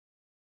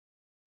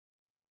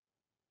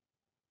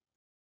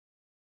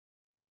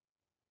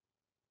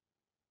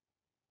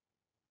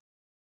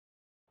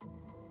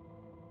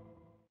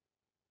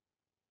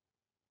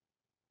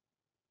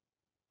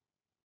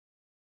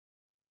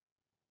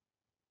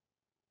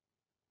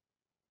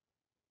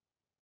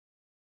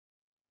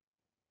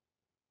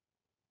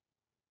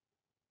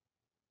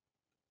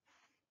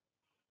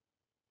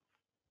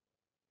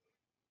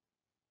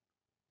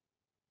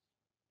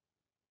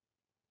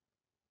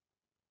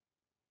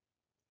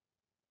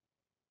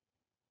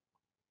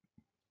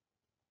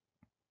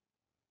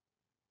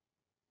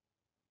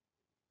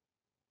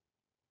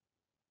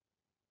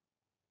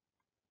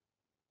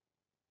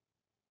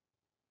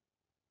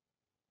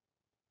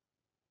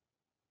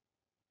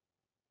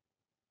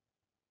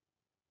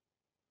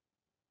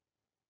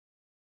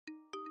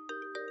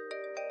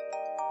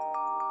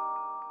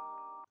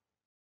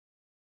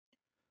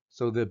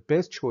So the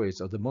best choice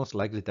or the most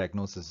likely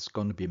diagnosis is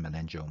going to be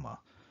meningioma.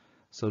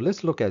 So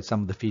let's look at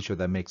some of the features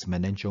that makes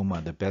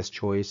meningioma the best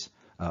choice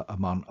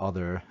among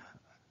other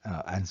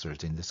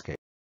answers in this case.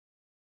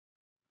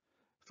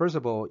 First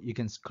of all, you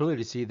can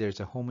clearly see there's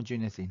a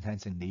homogeneous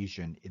enhancing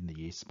lesion in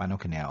the spinal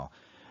canal.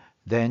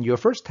 Then your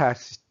first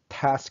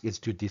task is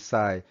to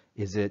decide,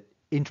 is it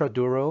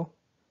intradural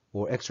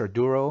or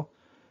extradural?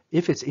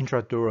 If it's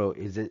intradural,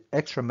 is it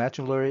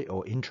extramedullary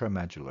or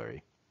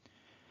intramedullary?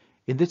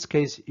 In this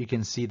case, you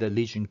can see the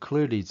lesion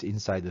clearly is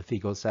inside the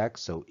thecal sac,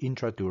 so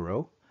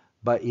intradural,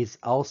 but it's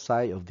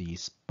outside of the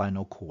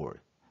spinal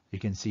cord. You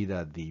can see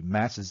that the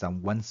mass is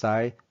on one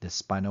side, the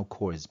spinal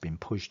cord is being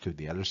pushed to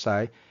the other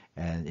side,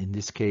 and in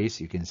this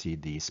case, you can see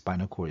the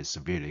spinal cord is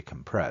severely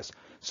compressed.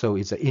 So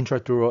it's an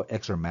intradural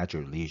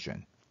extramedullary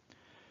lesion.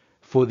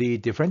 For the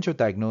differential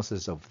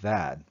diagnosis of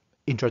that,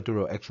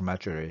 intradural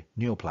extramedullary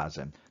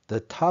neoplasm, the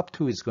top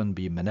two is going to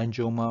be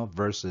meningioma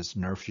versus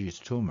nerve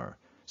sheath tumor.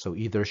 So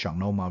either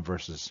schwannoma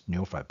versus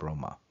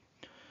neurofibroma.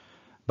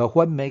 But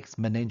what makes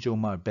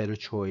meningioma a better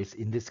choice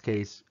in this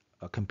case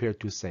compared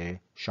to, say,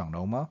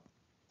 schwannoma?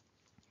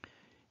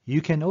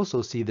 You can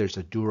also see there's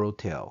a dural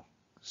tail.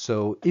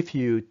 So if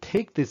you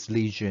take this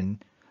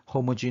lesion,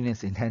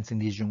 homogeneous enhancing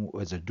lesion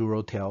with a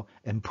dural tail,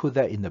 and put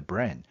that in the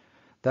brain,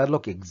 that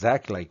looks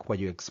exactly like what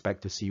you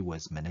expect to see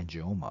with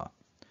meningioma.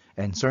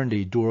 And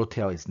certainly dural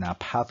tail is not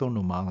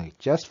pathognomonic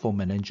just for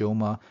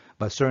meningioma,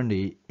 but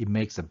certainly it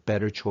makes a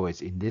better choice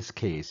in this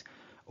case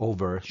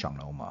over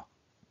schwannoma.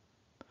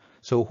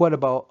 So what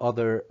about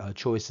other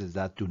choices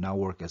that do not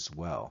work as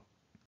well?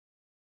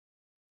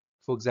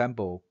 For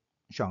example,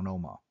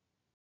 schwannoma.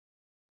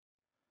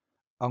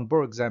 On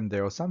board exam,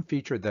 there are some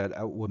features that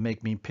would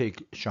make me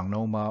pick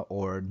schwannoma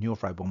or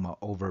neurofibroma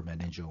over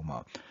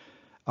meningioma.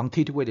 On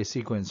T2-weighted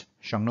sequence,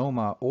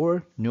 schwannoma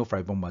or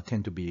neurofibroma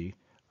tend to be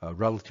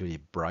relatively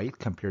bright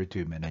compared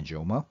to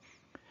meningioma.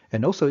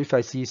 And also, if I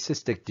see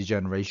cystic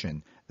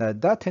degeneration,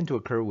 that tend to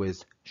occur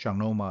with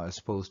schwannoma as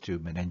opposed to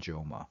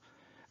meningioma.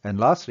 And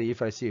lastly,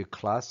 if I see a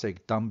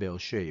classic dumbbell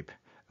shape,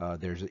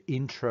 there's an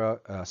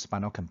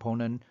intra-spinal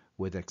component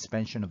with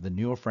expansion of the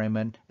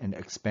neuroforamen and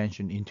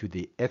expansion into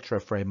the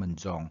extraforamen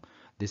zone,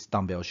 this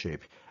dumbbell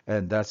shape.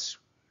 And that's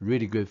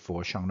really good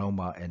for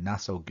schwannoma and not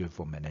so good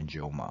for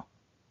meningioma.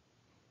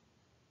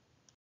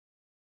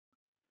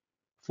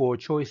 For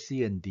choice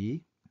C and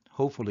D,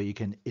 hopefully you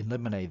can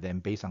eliminate them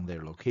based on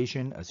their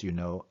location. As you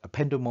know,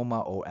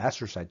 ependymoma or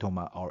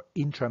astrocytoma are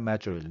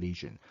intramedullary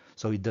lesion,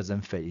 so it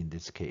doesn't fit in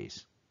this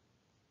case.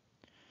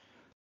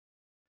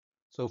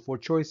 So for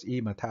choice E,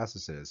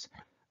 metastasis,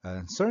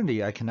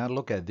 certainly I cannot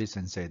look at this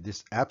and say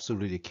this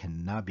absolutely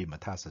cannot be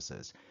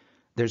metastasis.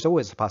 There's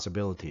always a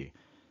possibility.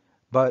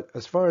 But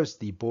as far as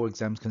the board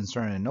exam is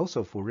concerned, and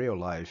also for real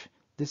life,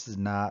 this is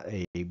not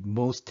a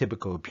most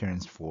typical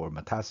appearance for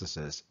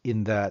metastasis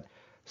in that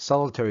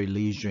solitary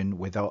lesion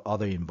without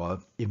other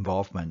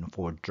involvement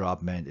for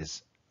dropment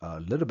is a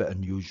little bit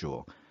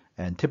unusual.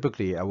 And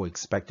typically, I would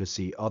expect to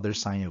see other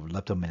signs of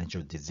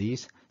leptomeningeal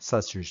disease,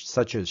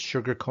 such as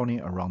sugar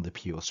coating around the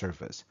PO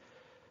surface.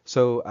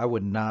 So I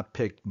would not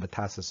pick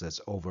metastasis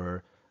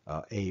over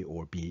A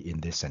or B in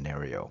this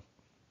scenario.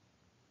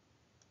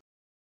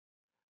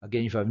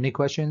 Again, if you have any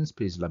questions,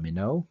 please let me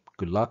know.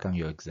 Good luck on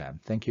your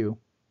exam. Thank you.